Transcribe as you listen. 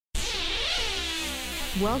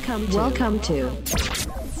Welcome to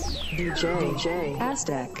DJ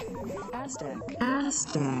Aztec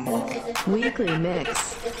Weekly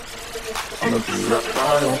Mix. I'ma be right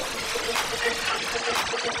by you.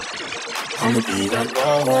 I'ma be right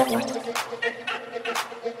by you.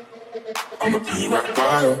 I'ma be right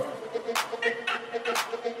by you.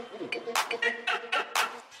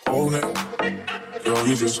 Own it, yo,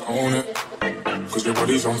 you just own it. Cause your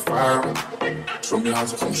body's on fire. Show me how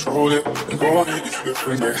to control it. And go ahead, you flip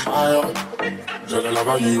and get higher. Girl, I love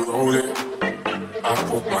how you roll it. I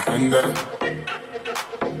put my hand there.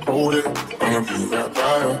 Hold it, I'ma be right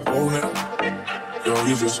by you. Own it, yo,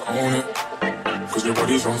 you just own it. Cause your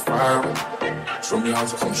body's on fire. Show me how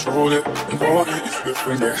to control it. And go ahead, you flip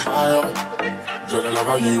and get higher. Girl, I love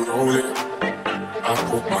how you roll it. I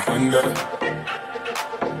put my hand there.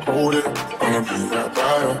 Hold it, I'ma be right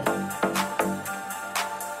by you.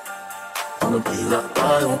 I'ma be right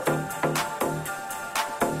by you.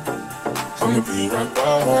 I'ma be right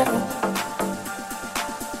by you.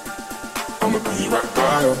 I'ma be right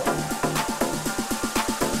by you.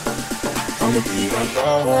 I'ma be right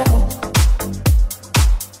by you.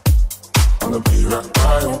 I'ma be right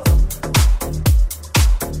by you.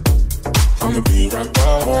 I'ma be right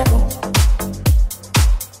by you.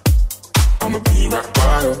 I'ma be right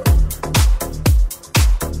by you.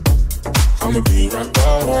 I'ma be right by you.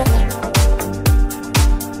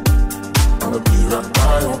 I'ma be right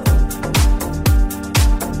by you.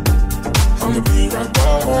 I'ma be right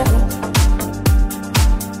by you.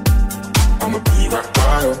 I'ma be right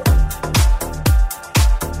by you.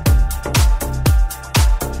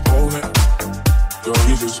 Own it, yo,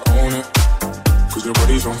 you just own it. Cause your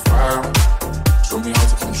body's on fire. Show me how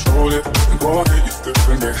to control it. And go ahead, you flip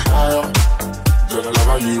and get higher. Girl, I love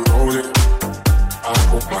how you roll it. I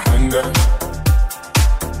put my hand there.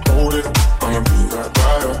 Hold it, I'ma be right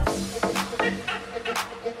by you.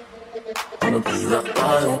 I'ma be right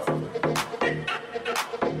by you.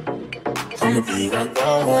 I'ma be right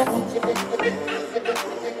by you.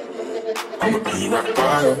 I'ma be right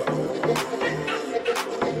by you.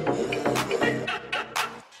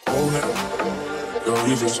 Own it, yo,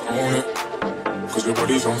 you just own it. Cause your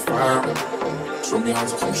body's on fire. Show me how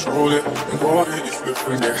to control it. And go ahead, you flip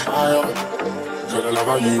and get higher. Girl, I love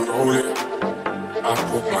how you roll it. I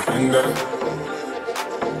put my hand there.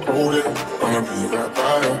 Hold it, I'ma be right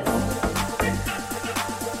by you.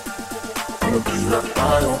 I'ma be right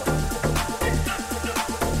by you.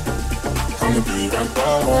 I'ma be right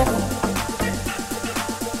by you.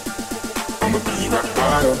 I'ma be right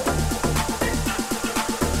by you.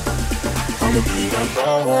 I'ma be right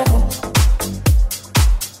by you.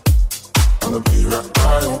 I'ma be right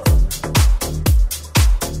by you.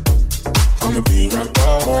 I'ma be right by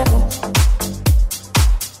you.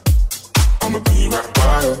 I'ma be right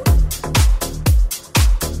by you.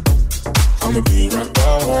 I'ma be right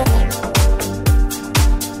by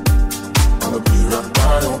you. I'ma be right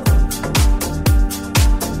by you.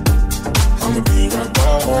 I'ma be right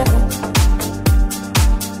by you.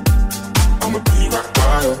 I'ma be right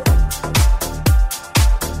by you.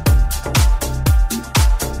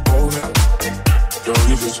 Own it, yo,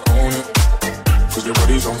 you just own it. Cause your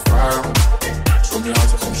body's on fire. Show me how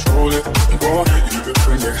to control it. And go ahead, you flip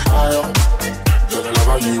and get higher. Girl, I love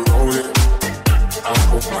how you roll it. I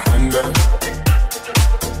put my hand there.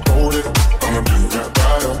 Hold it, I'ma be right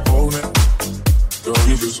by you. Own it, yo,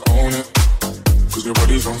 you just own it. Cause your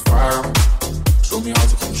body's on fire. Show me how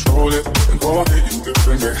to control it. And go ahead, you flip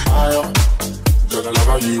and get higher. Girl, I love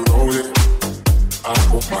how you roll it. I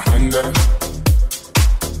put my hand there.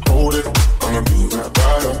 Hold it, I'ma be right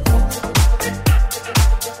by you.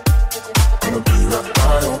 I'ma be right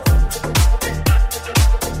by you.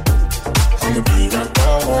 I'ma be right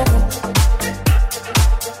by you.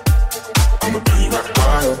 I'ma be right by you. I'ma be right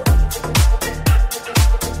by you.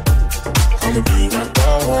 I'ma be right by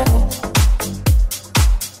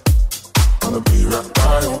you. I'ma be right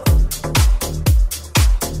by you.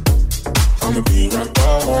 I'ma be right by you.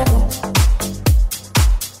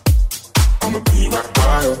 I'ma be right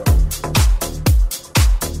by you.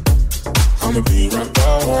 I'ma be right by you.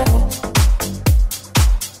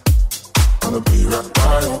 I'ma be right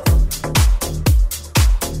by you.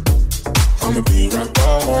 I'ma be right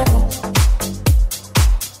by you.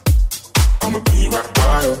 I'ma be right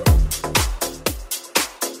by you.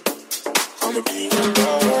 I'ma be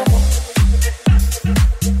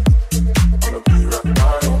right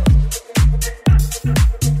by you.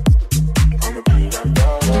 I'ma be right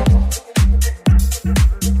by you.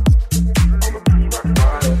 I'ma be right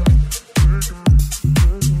by you.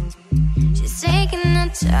 She's taking her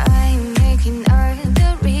time, making all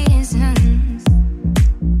the reasons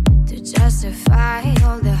to just justify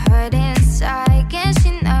all the hurt inside. Guess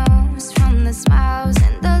she knows from the smiles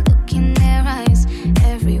and the look in their eyes.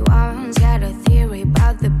 Everyone's got a theory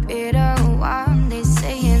about the bitter one. They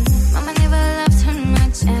saying mama never loved her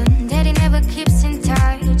much and daddy never keeps in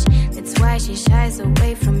touch. That's why she shies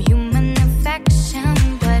away from human affection.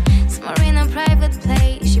 But somewhere in a private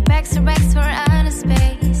place, she packs her bags for outer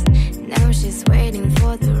space. Now she's waiting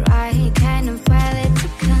for the right kind of pilot to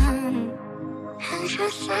come. And she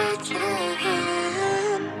said to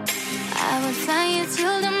him, I will fly you to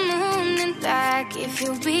the moon and back if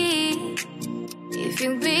you be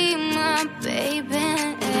my baby.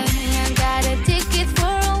 I got a ticket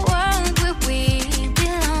for a world where we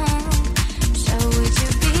belong. So would you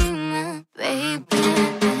be my baby?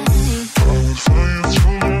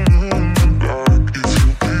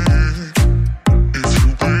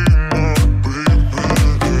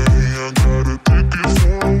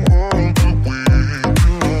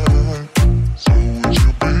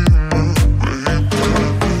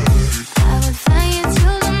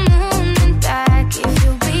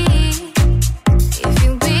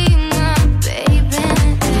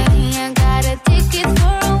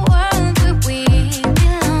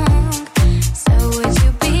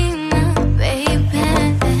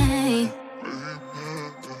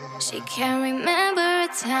 Can't remember a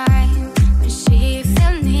time when she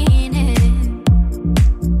felt needed.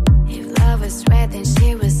 If love was red, then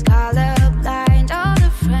she was colorblind. All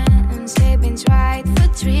her friends, they've been tried for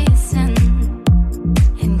treason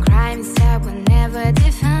and crimes that were never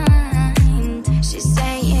defined. She's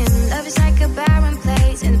saying love is like a barren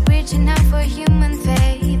place and reaching out for human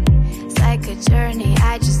faith. It's like a journey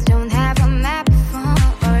I just don't have a map for.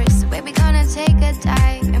 So baby, gonna take a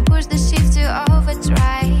dive and push the ship to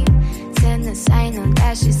overdrive. Send a sign on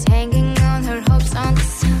that she's hanging on her hopes on the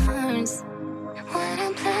stars. When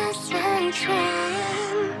I'm pleasant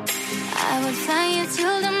dream, I will fly you to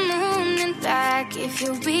the moon and back if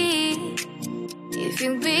you be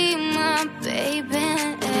my baby.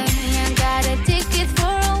 I got a ticket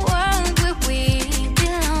for a world where we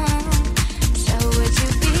belong. So would you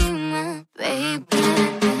be my baby?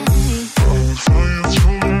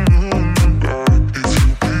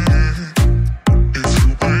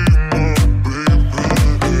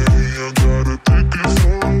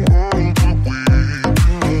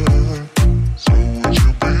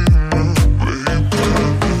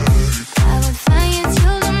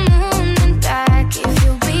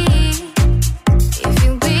 If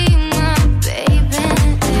you be my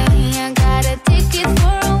baby.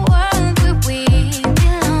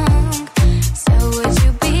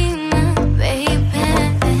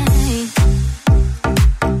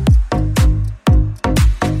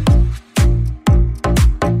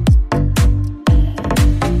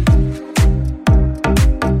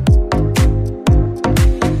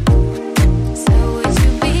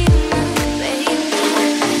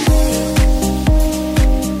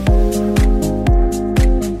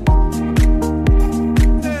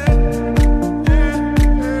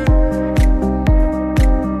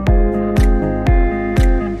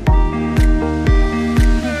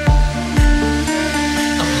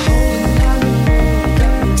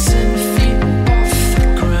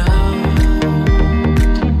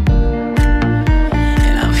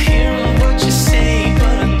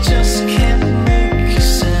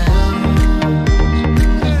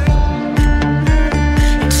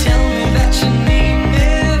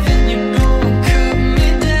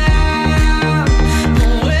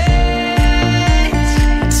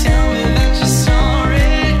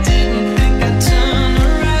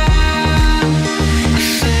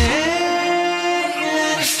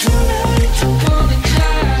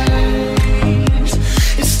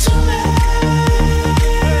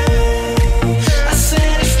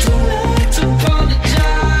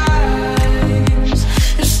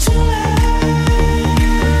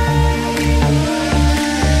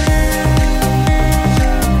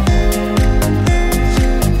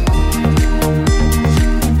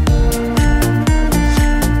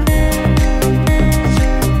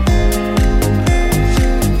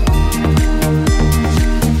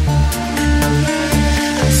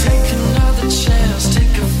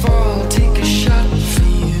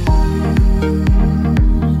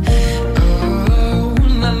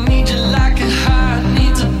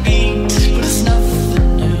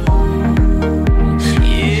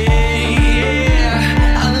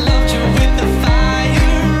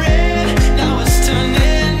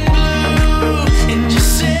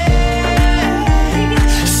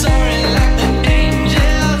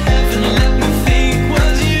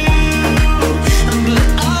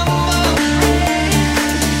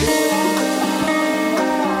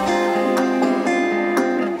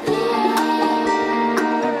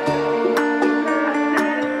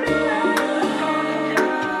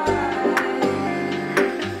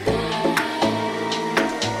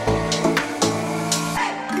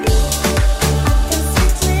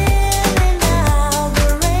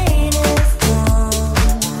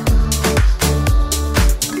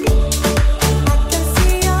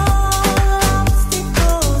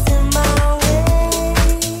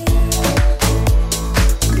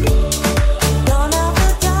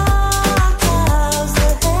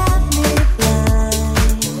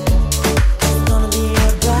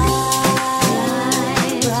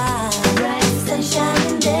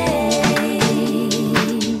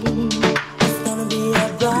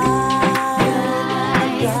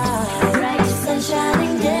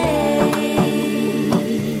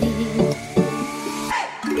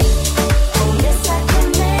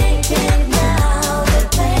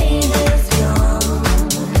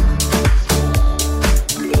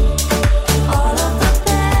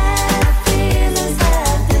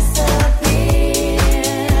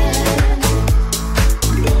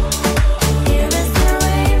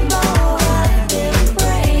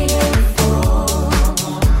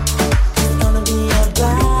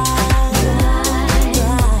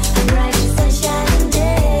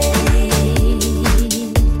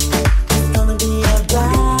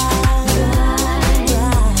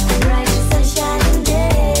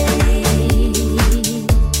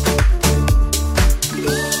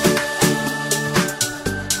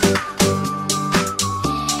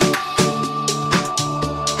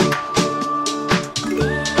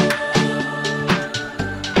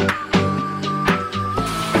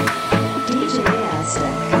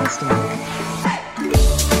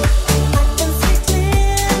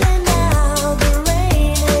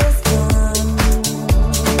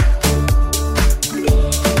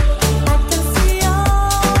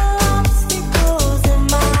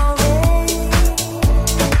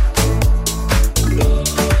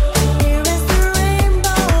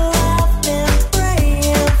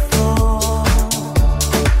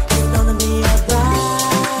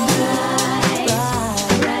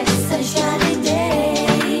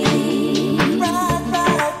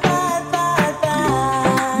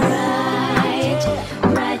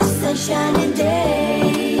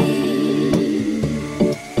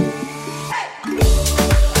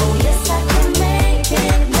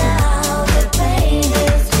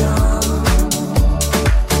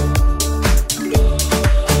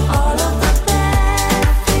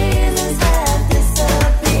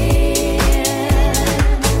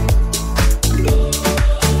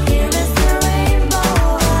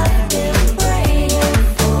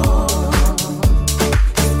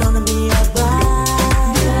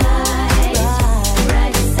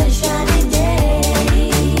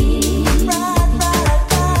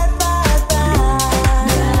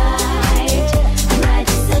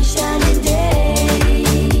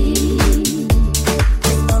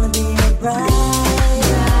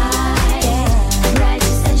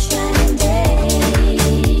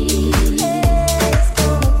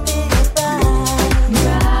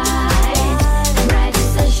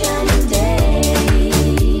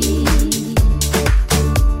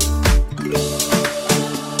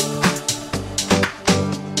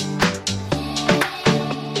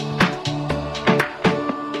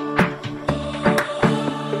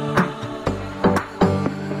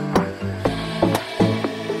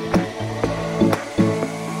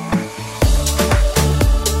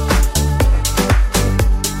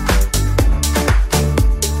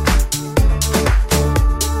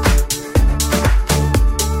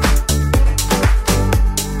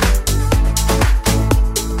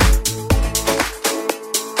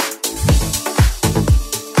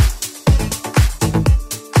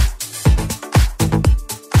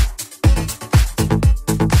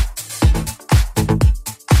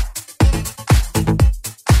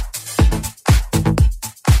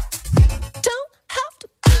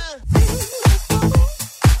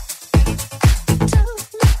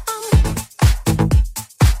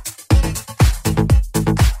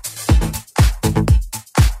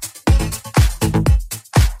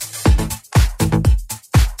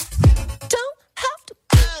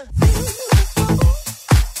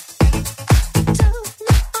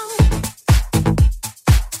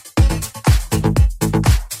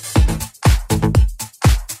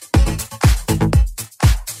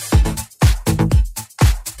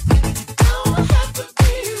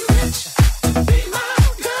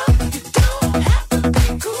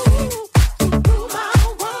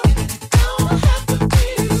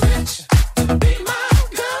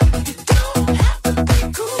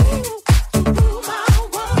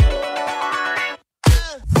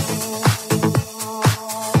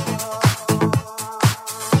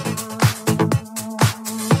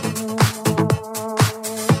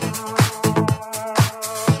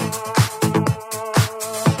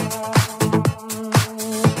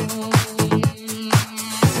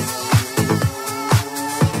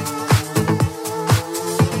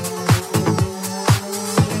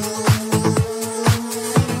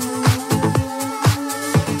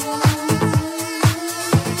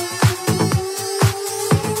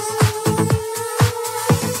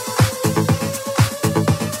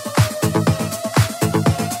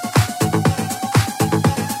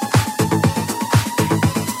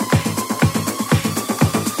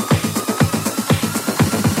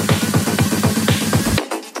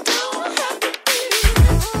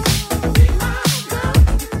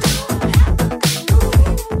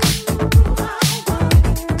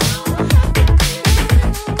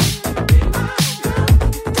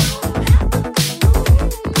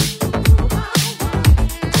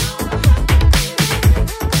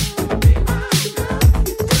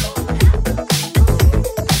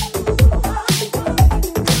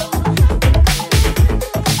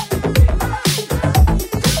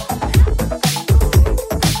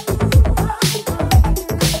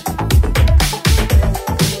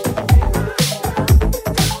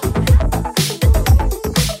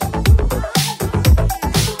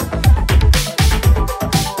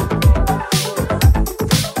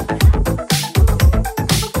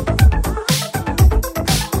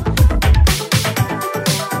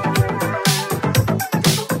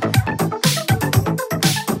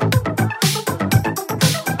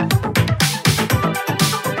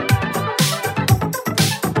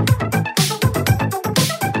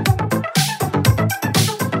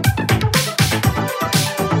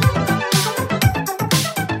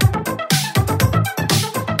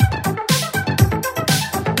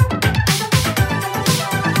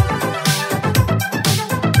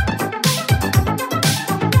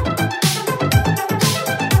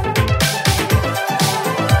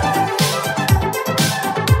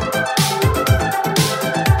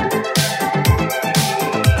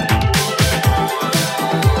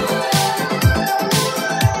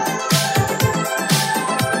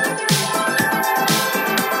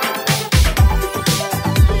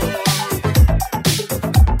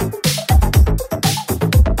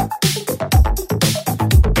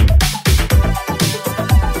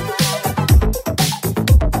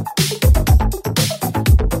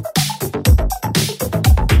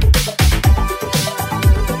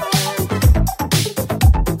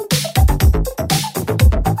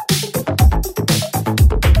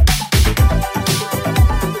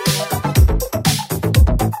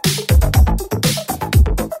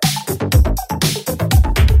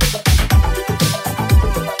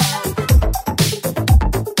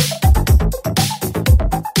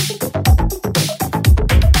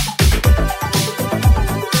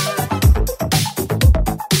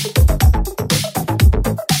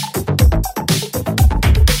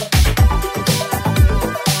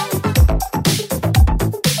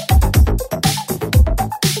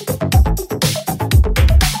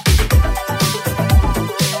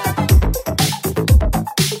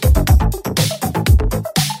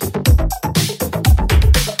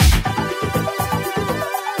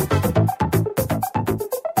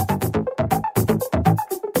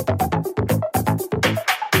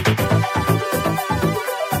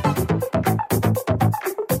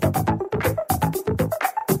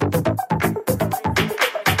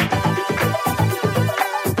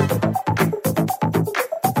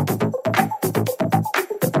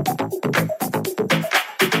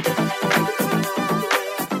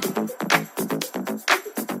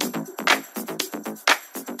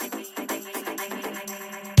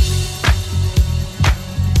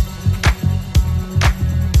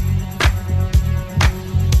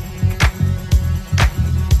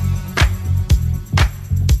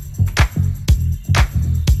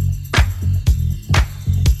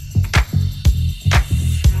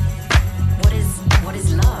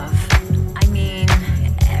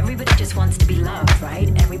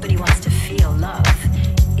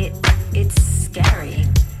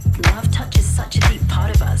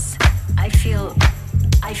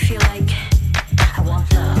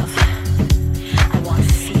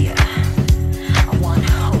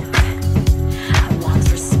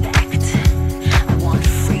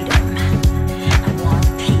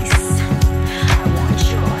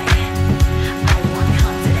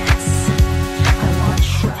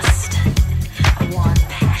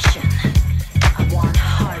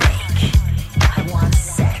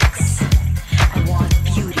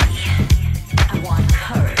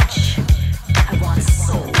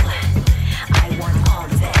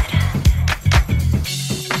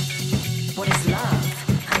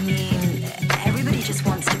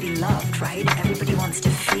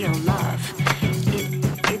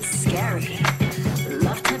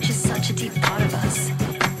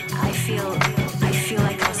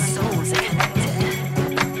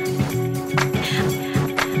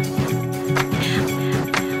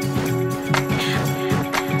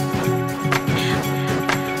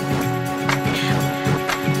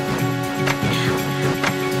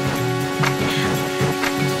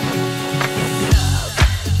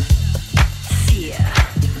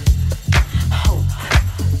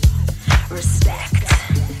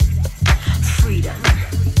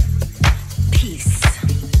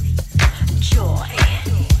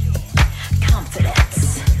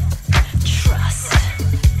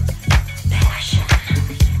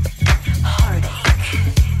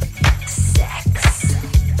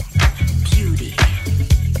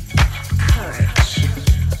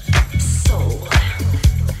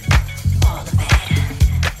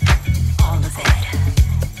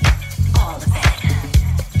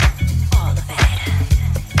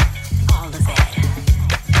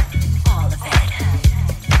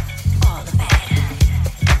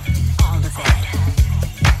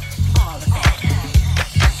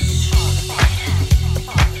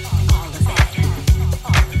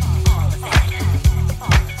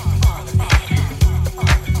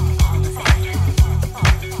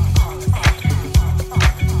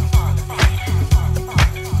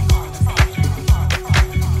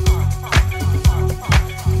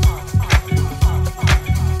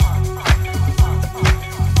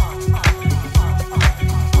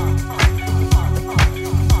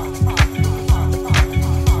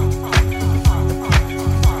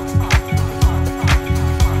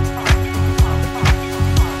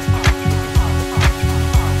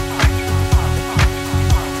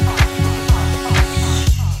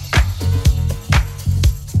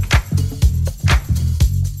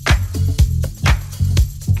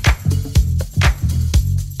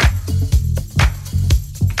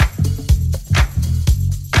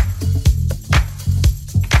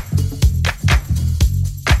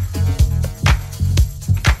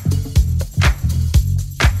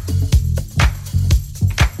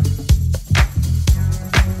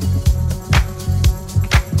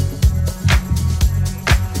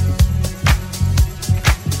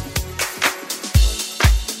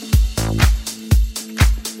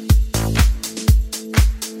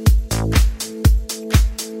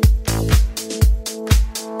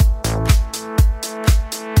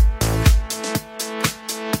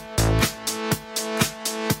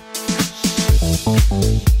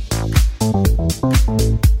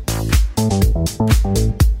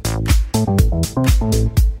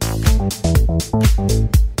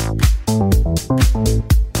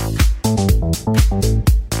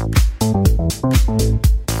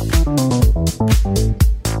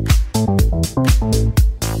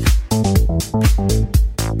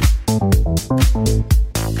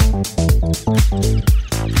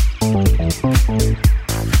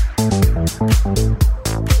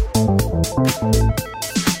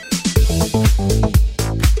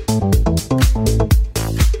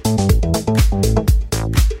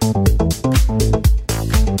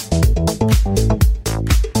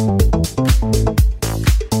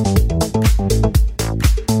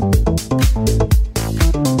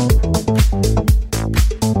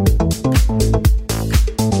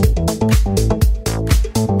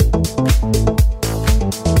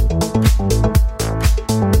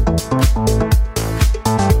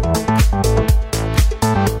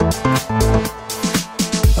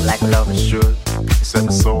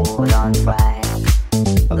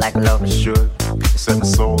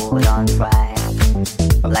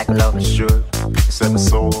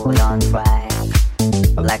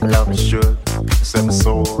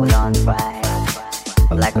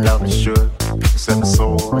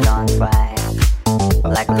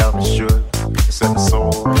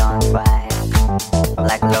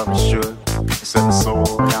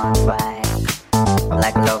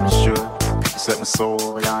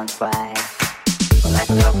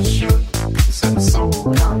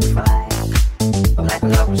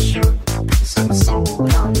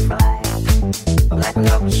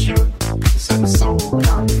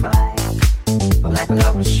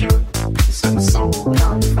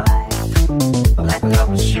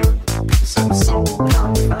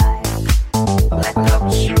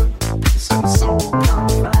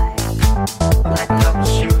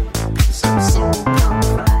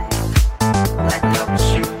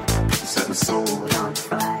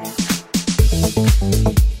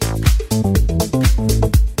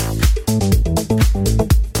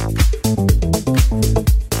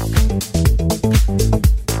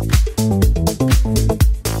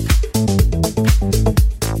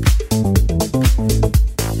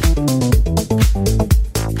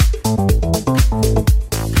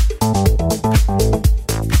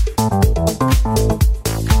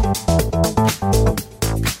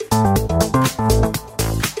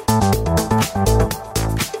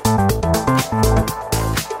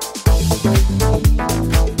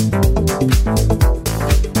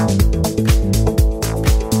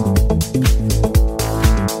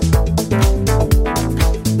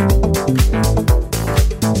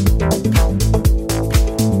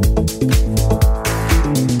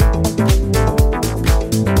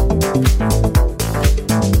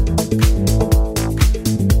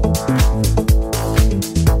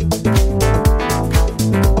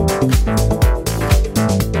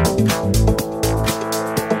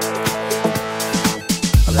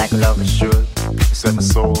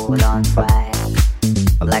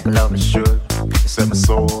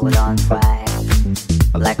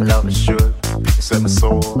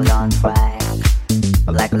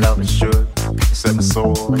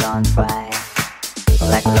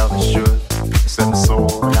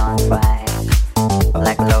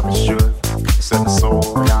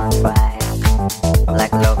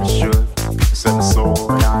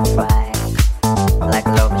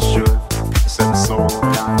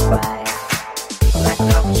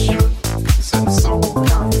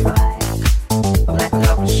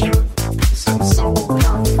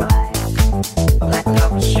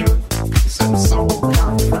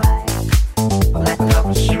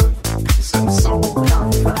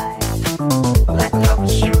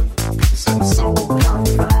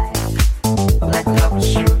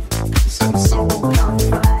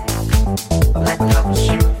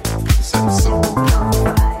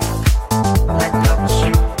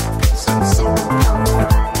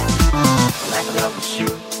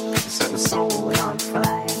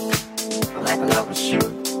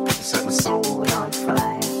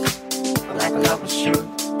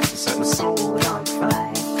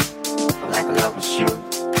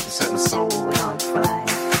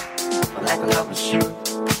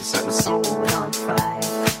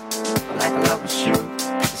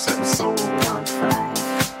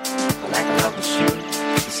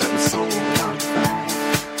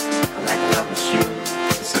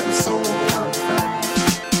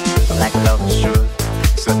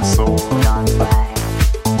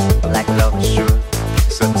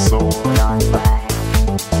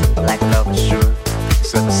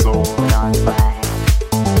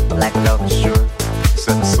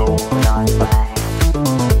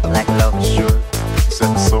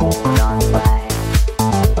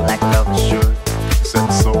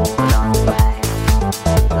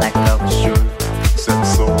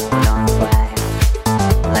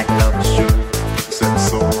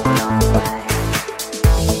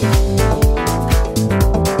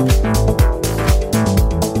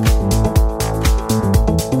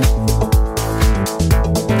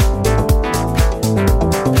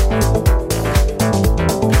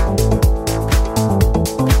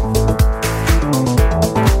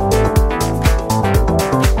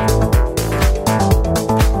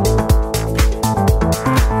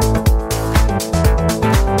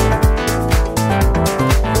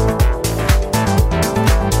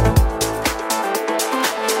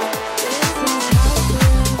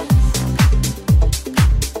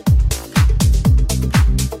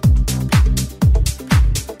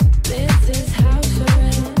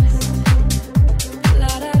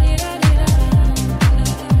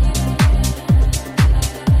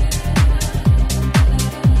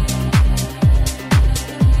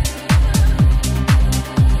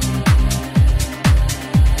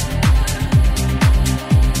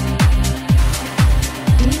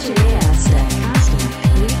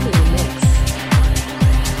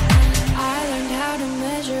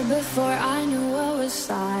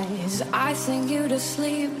 you to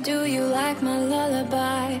sleep. Do you like my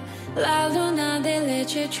lullaby? La luna de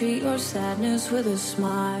leche, treat your sadness with a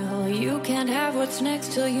smile. You can't have what's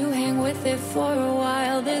next till you hang with it for a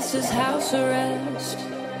while. This is house arrest.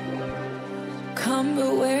 Come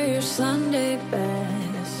but wear your Sunday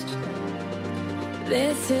best.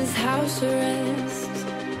 This is house arrest.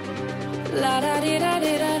 La da di da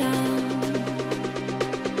di da da.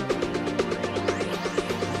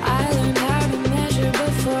 I learned how to measure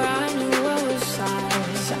before I knew what was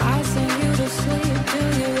size. I sing you to sleep. Do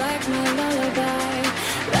you like my lullaby?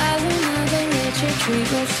 La luna de leche, treat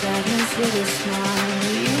your sadness with a smile.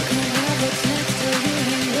 You can have what's next till you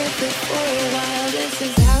hang with it for a while. This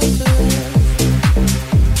is house arrest.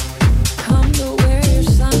 Come to wear your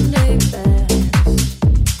Sunday best.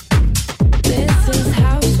 This is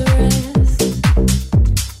house arrest.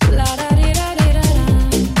 La da di da di da da.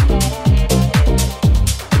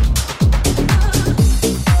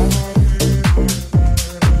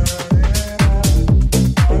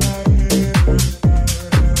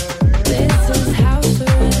 This is house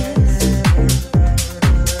arrest.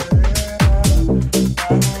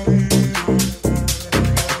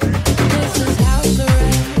 This is house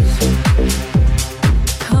arrest.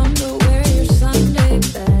 Come to wear your Sunday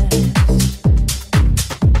best.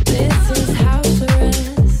 This is house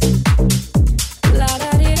arrest. La da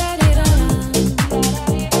di da di da da. This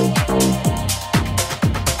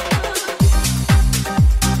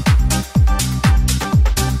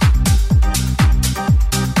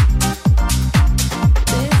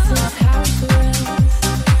is house arrest.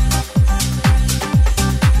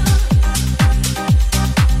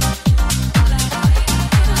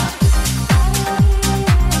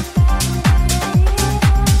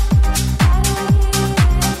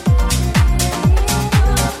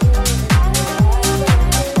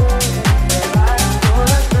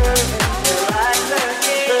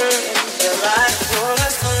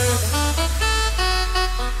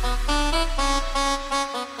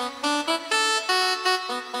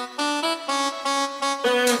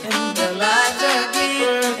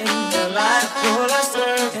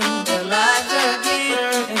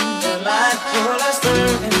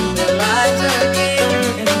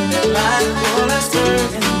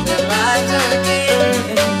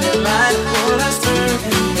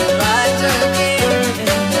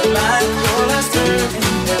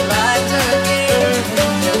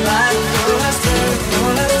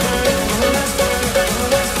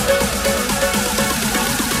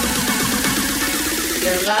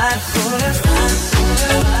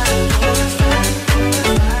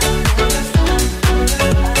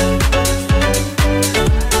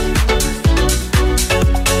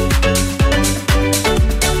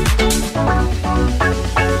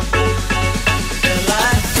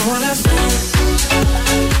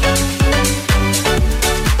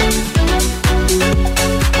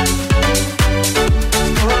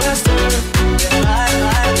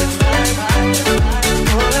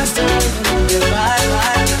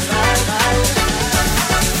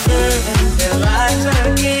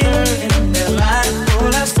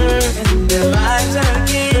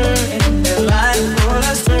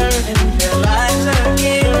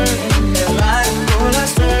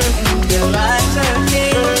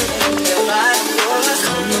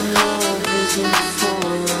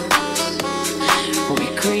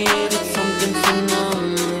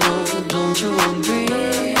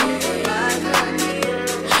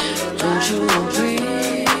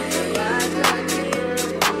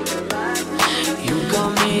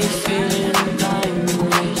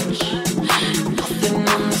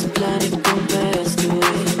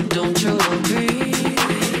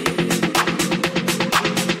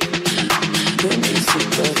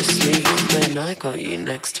 I got you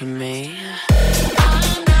next to me.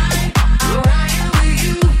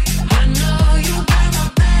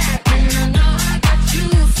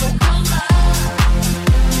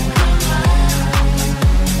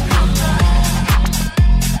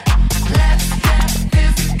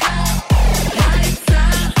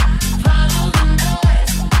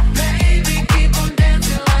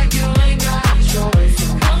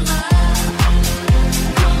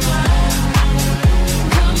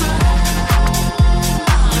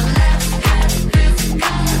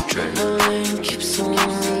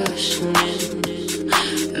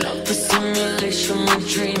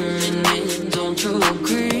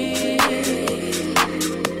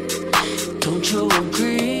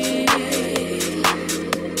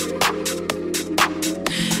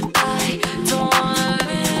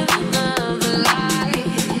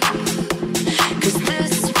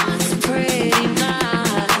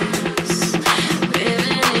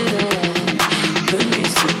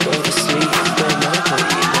 Go to sleep when I got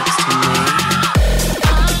you next to me.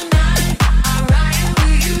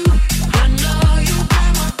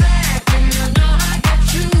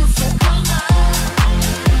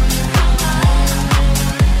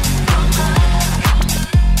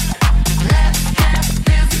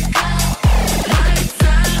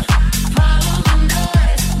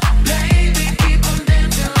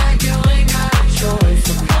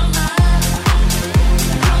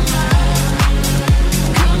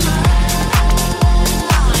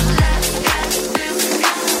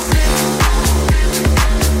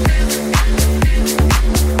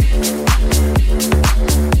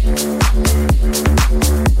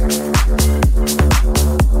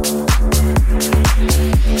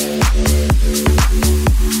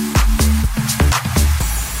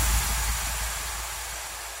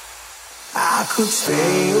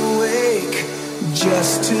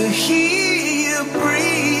 hear you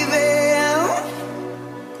breathing.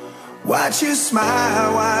 Watch you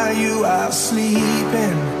smile while you are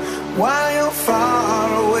sleeping, while you're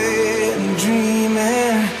far away and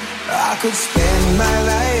dreaming. I could spend my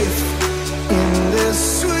life in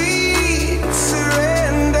this sweet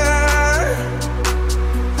surrender.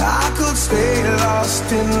 I could stay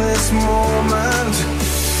lost in this moment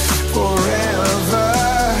forever.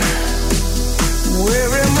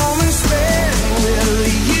 Every moment spent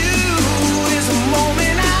with you is a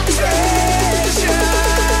moment I treasure.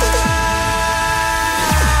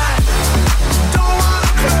 Don't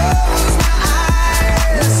wanna close my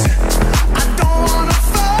eyes, I don't wanna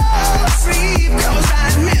fall asleep, 'cause I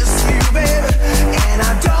miss you, baby, and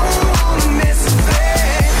I don't wanna miss a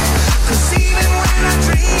thing. 'Cause even when I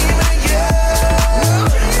dream of you,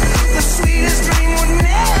 the sweetest dream would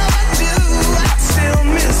never do. I still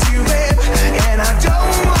miss you, baby, and I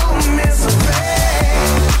don't wanna miss a thing.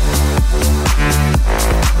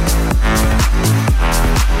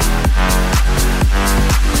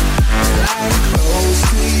 I'm close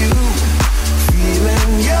to you,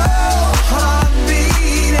 feeling your heart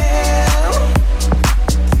beating,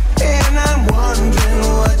 and I'm wondering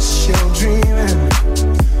what you're dreaming,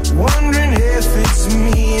 wondering if it's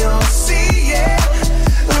me you're seeing.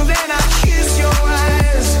 Then I kiss your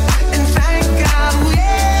eyes and thank God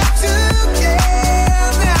we're together.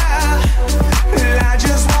 I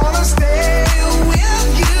just wanna stay with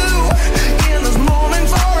you in this moment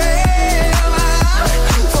forever,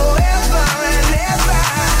 forever and ever.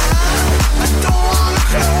 I don't wanna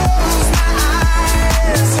close my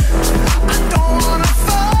eyes, I don't wanna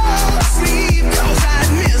fall asleep, 'cause I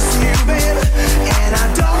miss you, baby, and I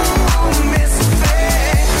don't wanna miss a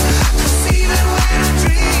thing. 'Cause even when I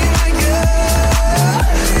dream of you,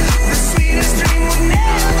 the sweetest dream would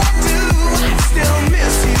never do. I still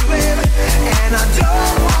miss you, baby, and I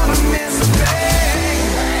don't wanna miss a thing.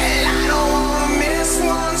 I don't wanna miss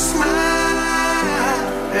one smile,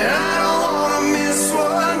 and I don't wanna miss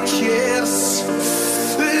one kiss.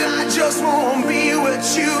 I just wanna be with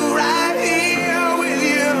you, right here with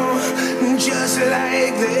you, just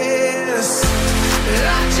like this.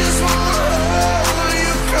 I just wanna hold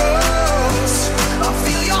you close, I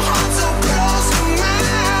feel your heart so close to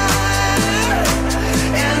mine,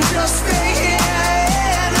 and just stay here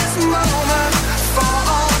in this moment for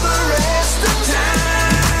all the rest of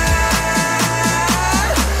time.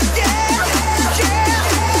 Yeah, yeah,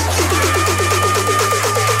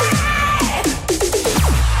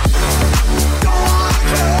 don't wanna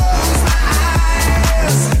close my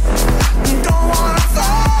eyes, don't wanna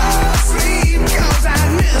fall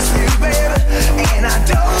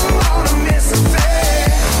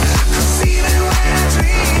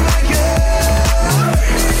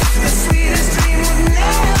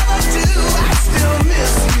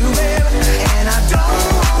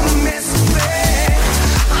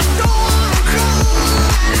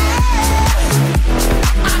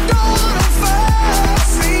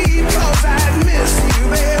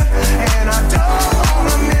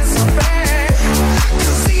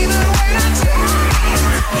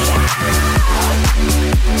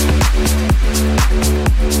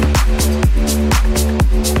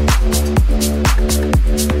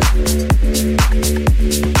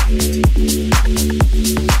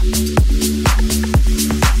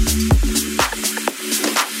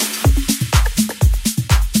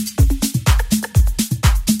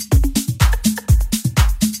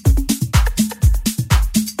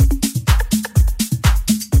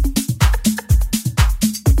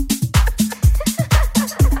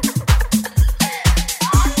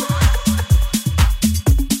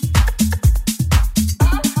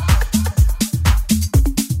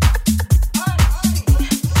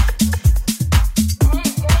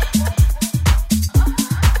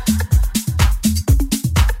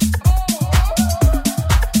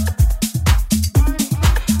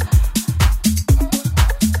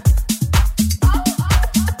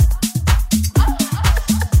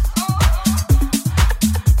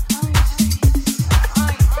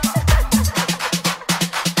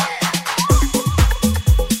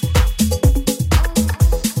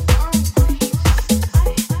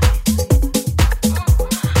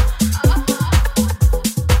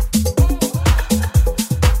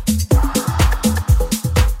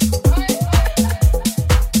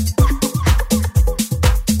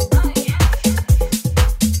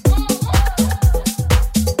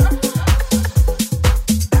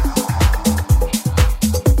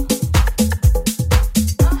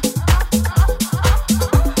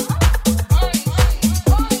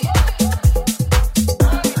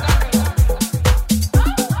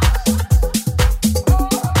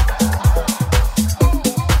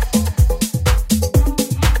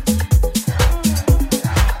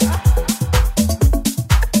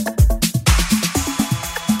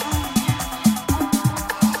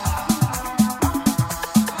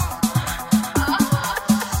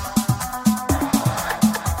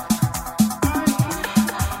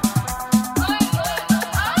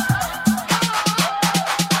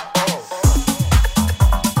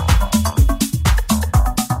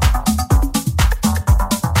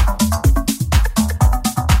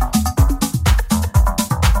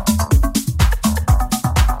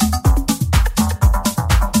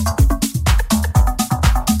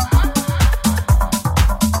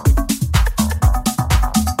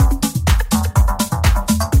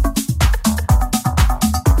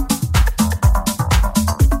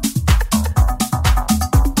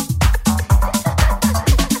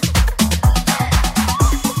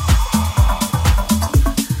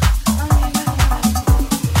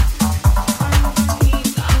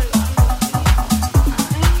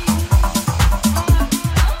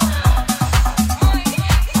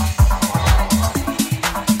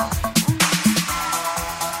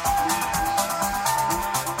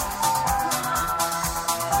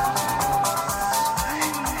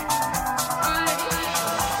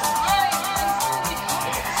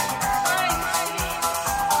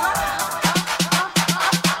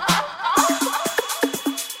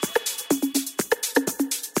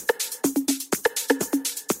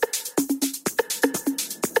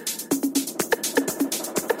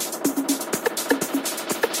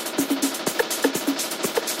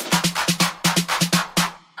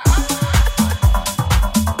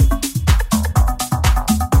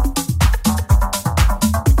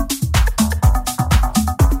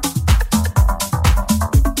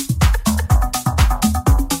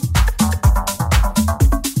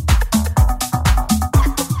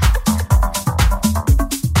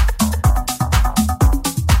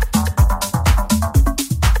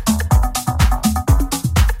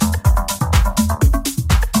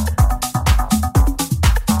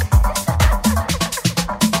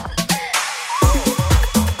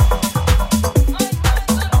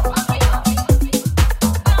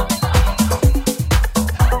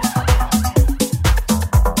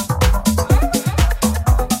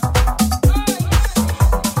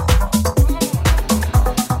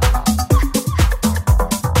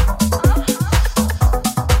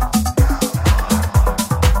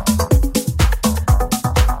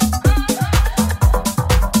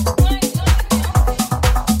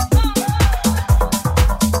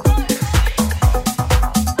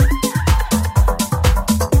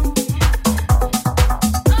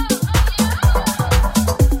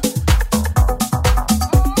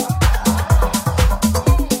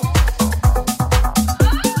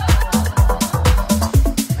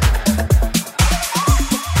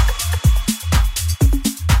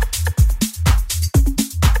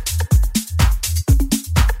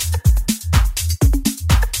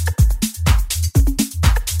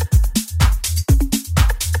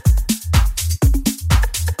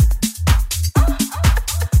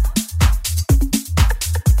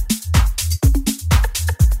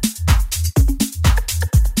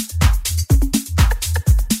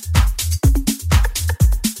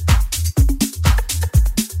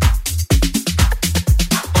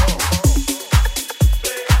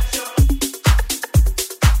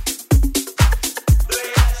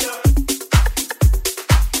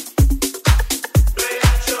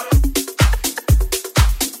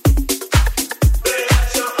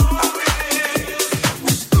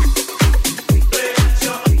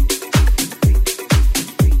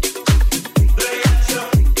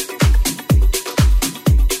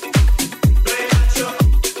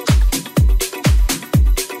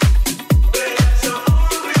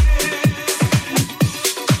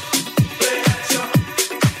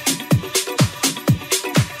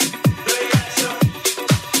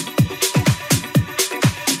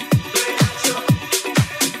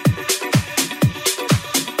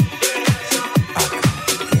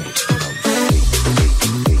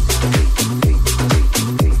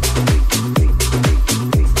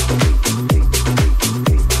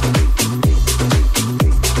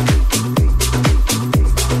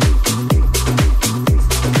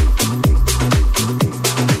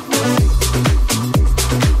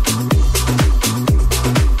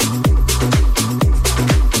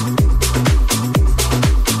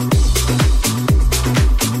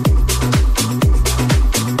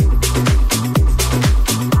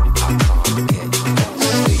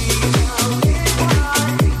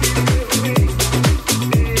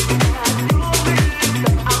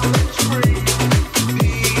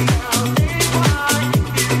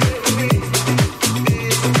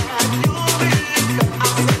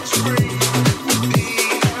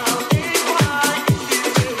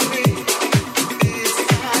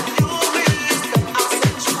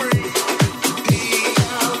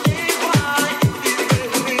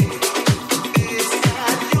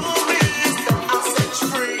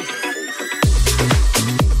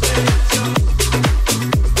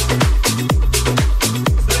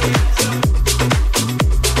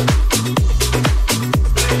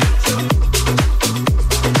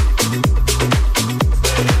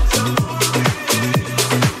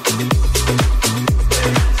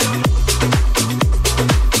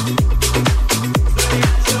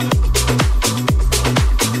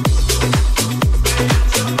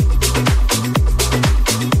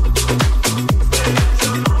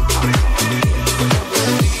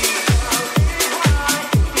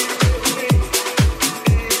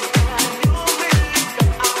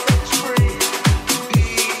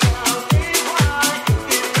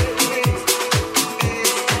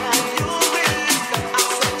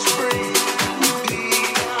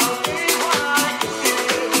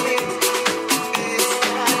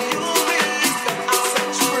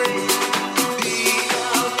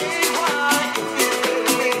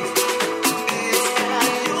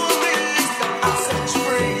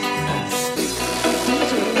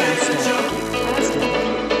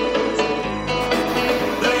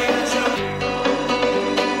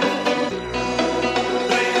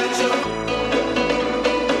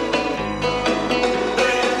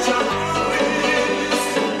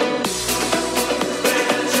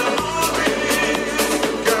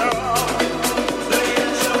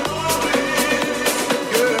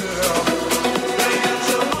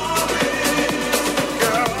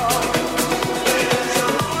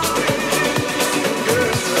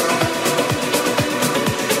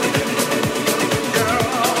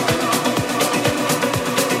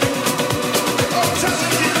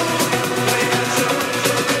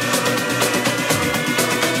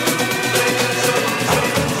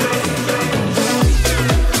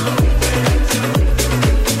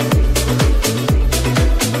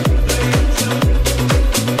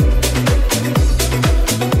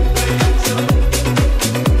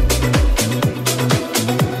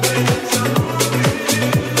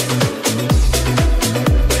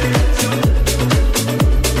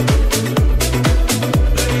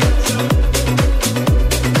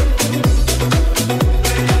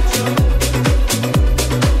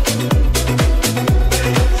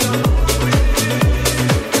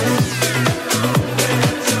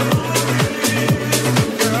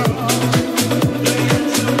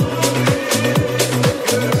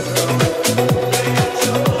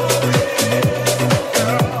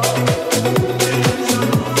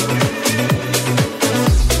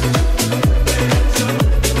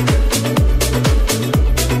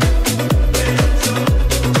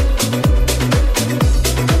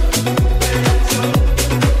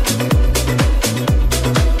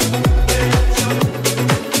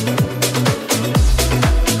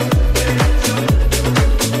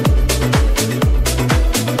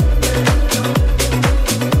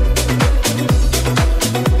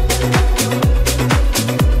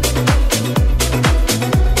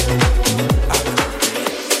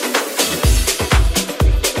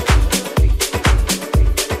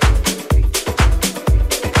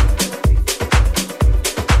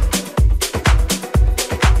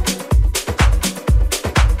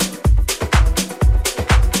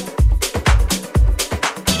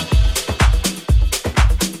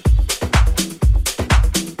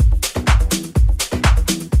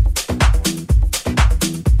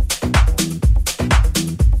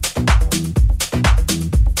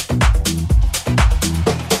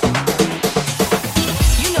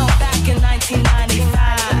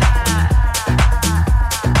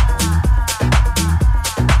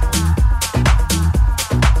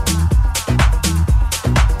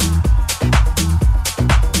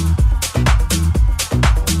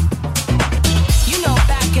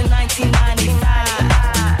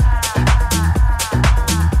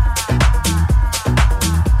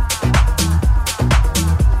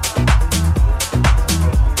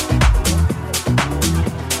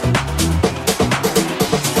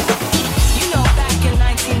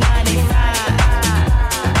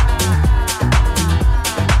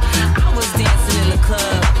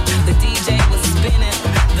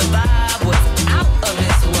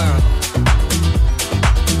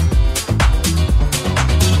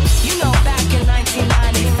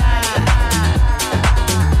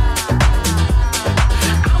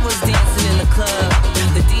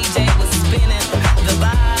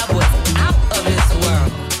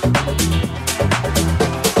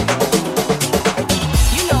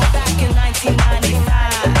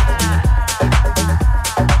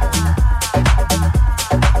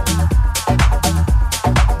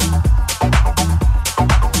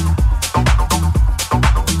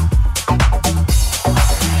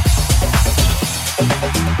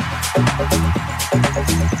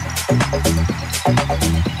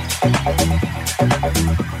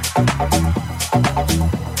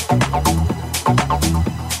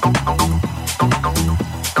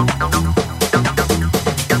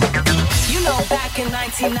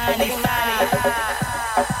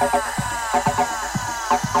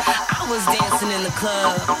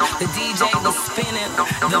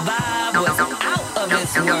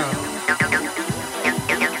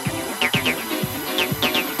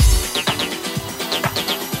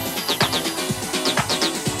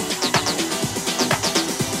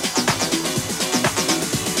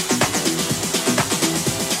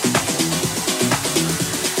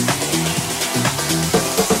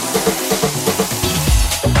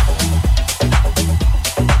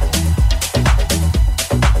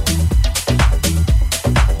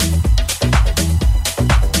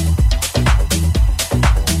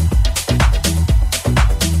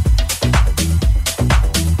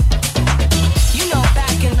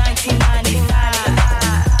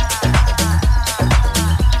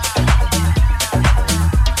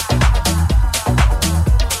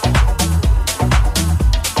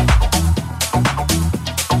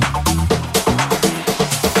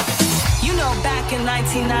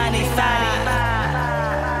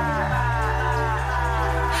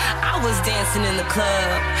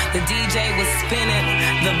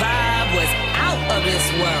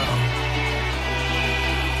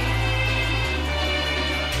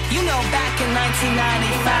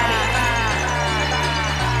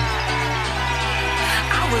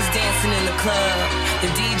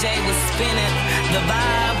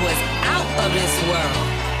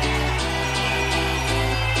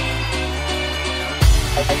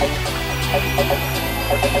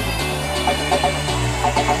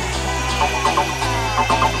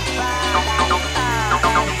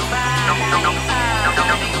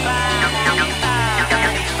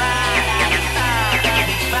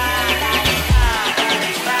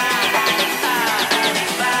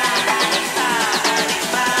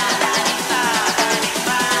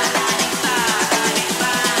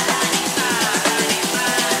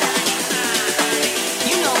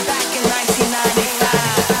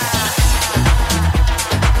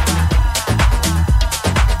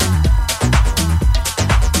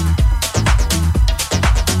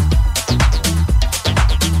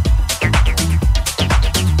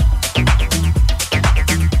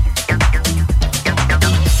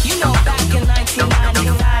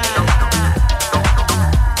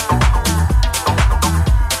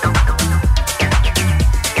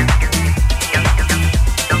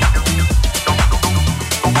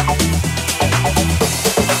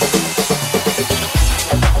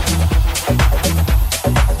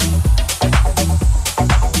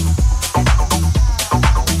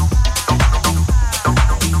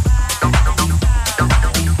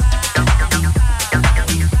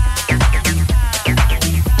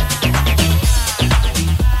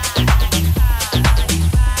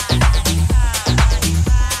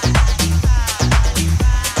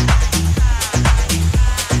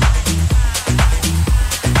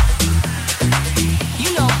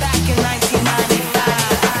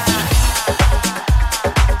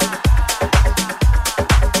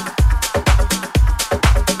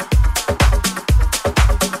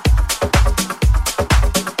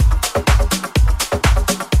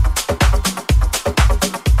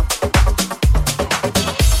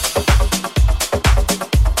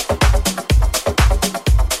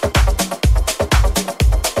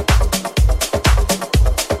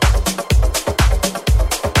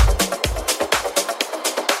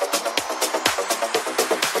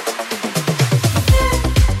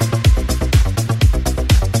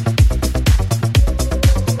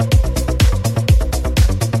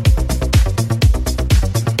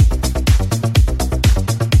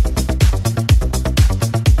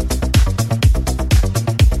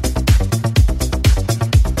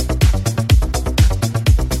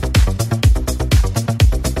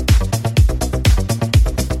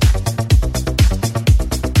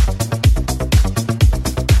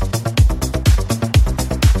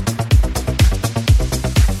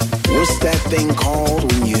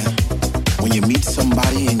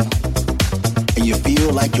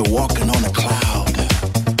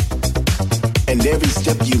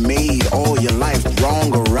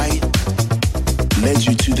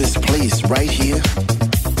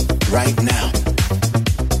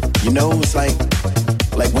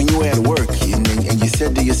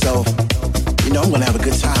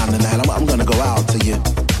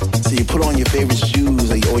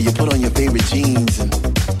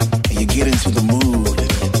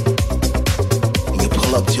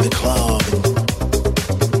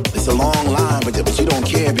It's a long line, but you don't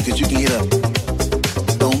care because you can get a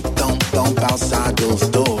don't those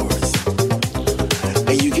doors.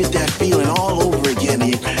 And you get that feeling all over again,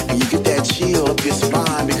 and you get that chill up your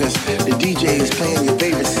spine because the DJ is playing your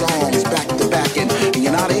favorite songs back to back, and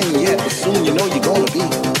you're not in yet, but soon you know you're gonna be.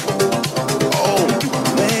 Oh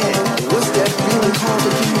man, what's that feeling called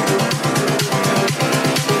again?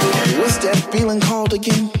 What's that feeling called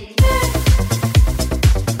again?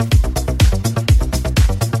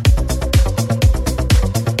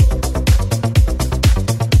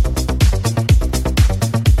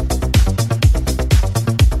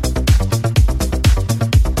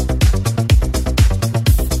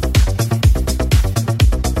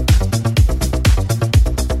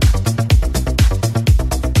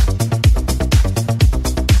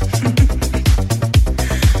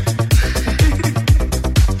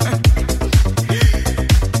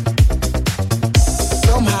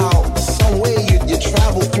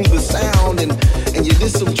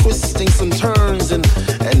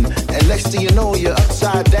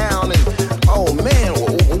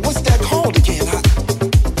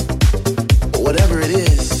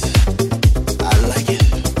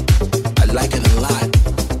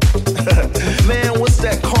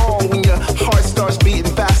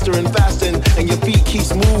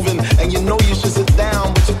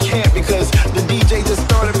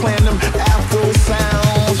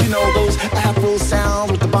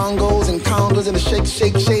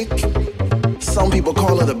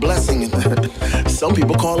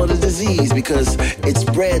 Because it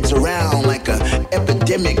spreads around like an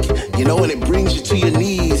epidemic, you know, and it brings you to your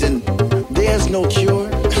knees. And there's no cure,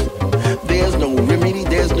 there's no remedy,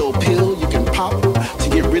 there's no pill you can pop to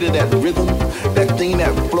get rid of that rhythm, that thing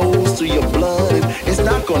that flows through your blood. And it's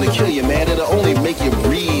not gonna kill you, man. It'll only make you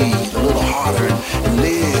breathe a little harder and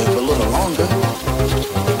live a little longer.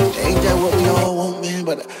 Ain't that what we all want, man?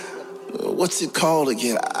 But what's it called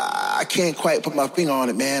again? I can't quite put my finger on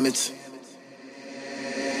it, man. It's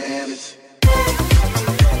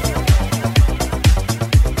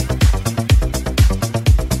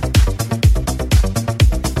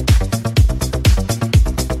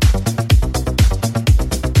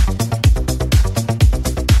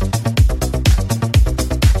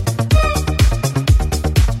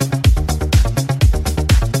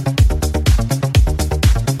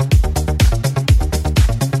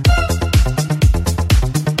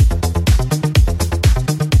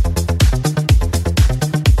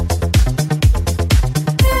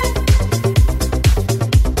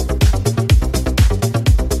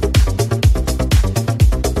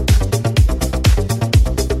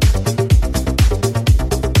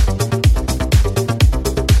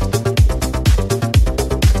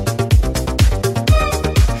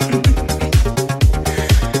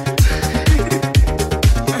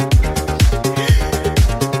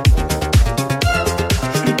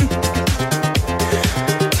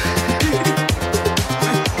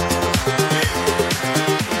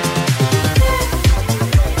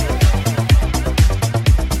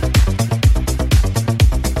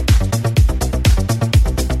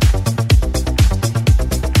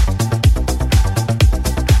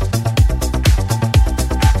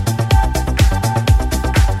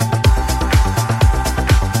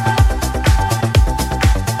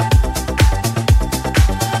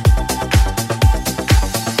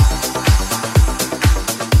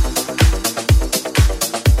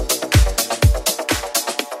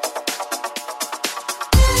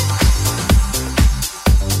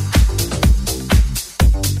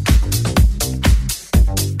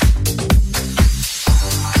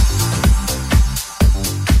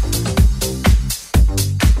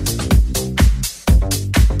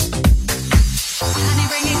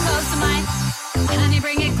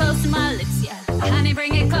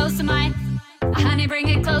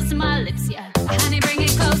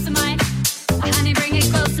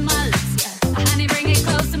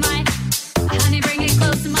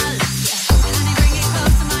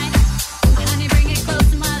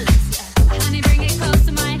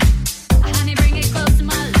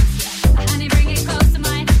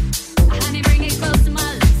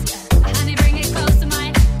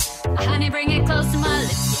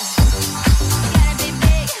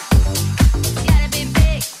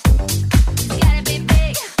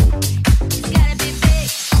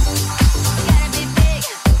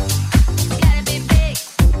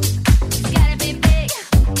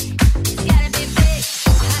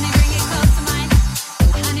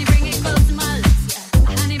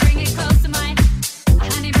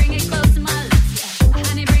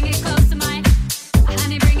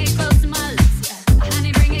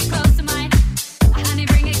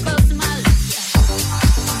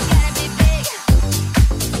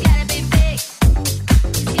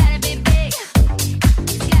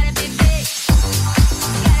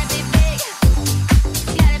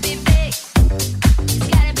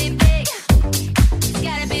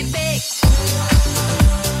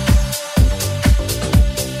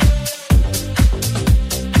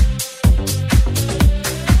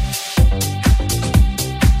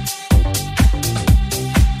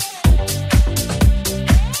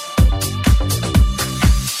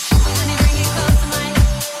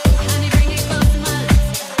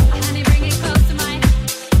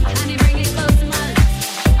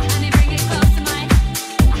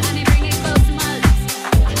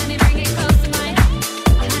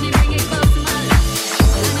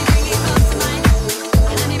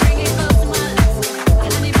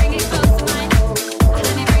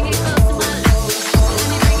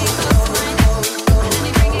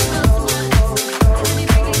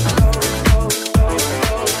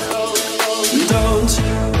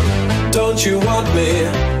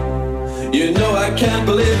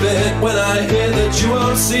it when I hear that you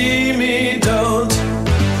won't see me. Don't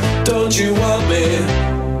you want me?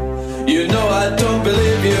 You know I don't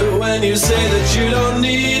believe you when you say that you don't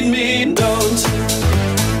need me.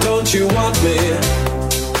 Don't you want me?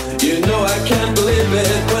 You know I can't believe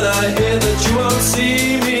it when I hear that you won't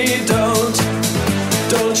see me.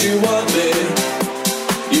 Don't you want me?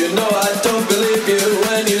 You know I don't believe you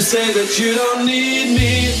when you say that you don't need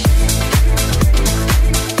me.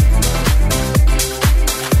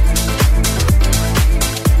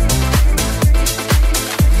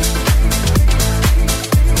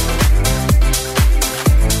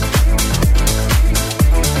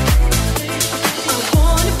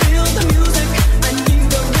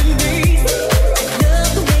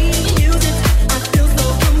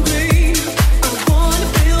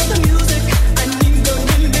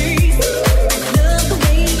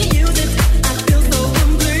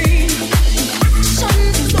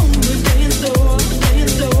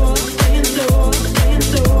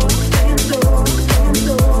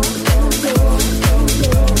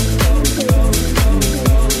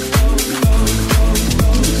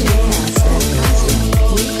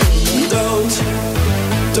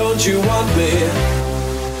 Don't you want me?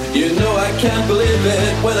 You know I can't believe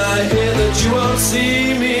it when I hear that you won't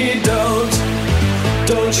see me.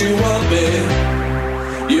 Don't you want me?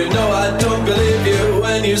 You know I don't believe you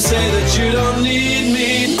when you say that you don't need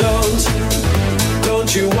me.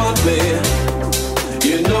 Don't you want me?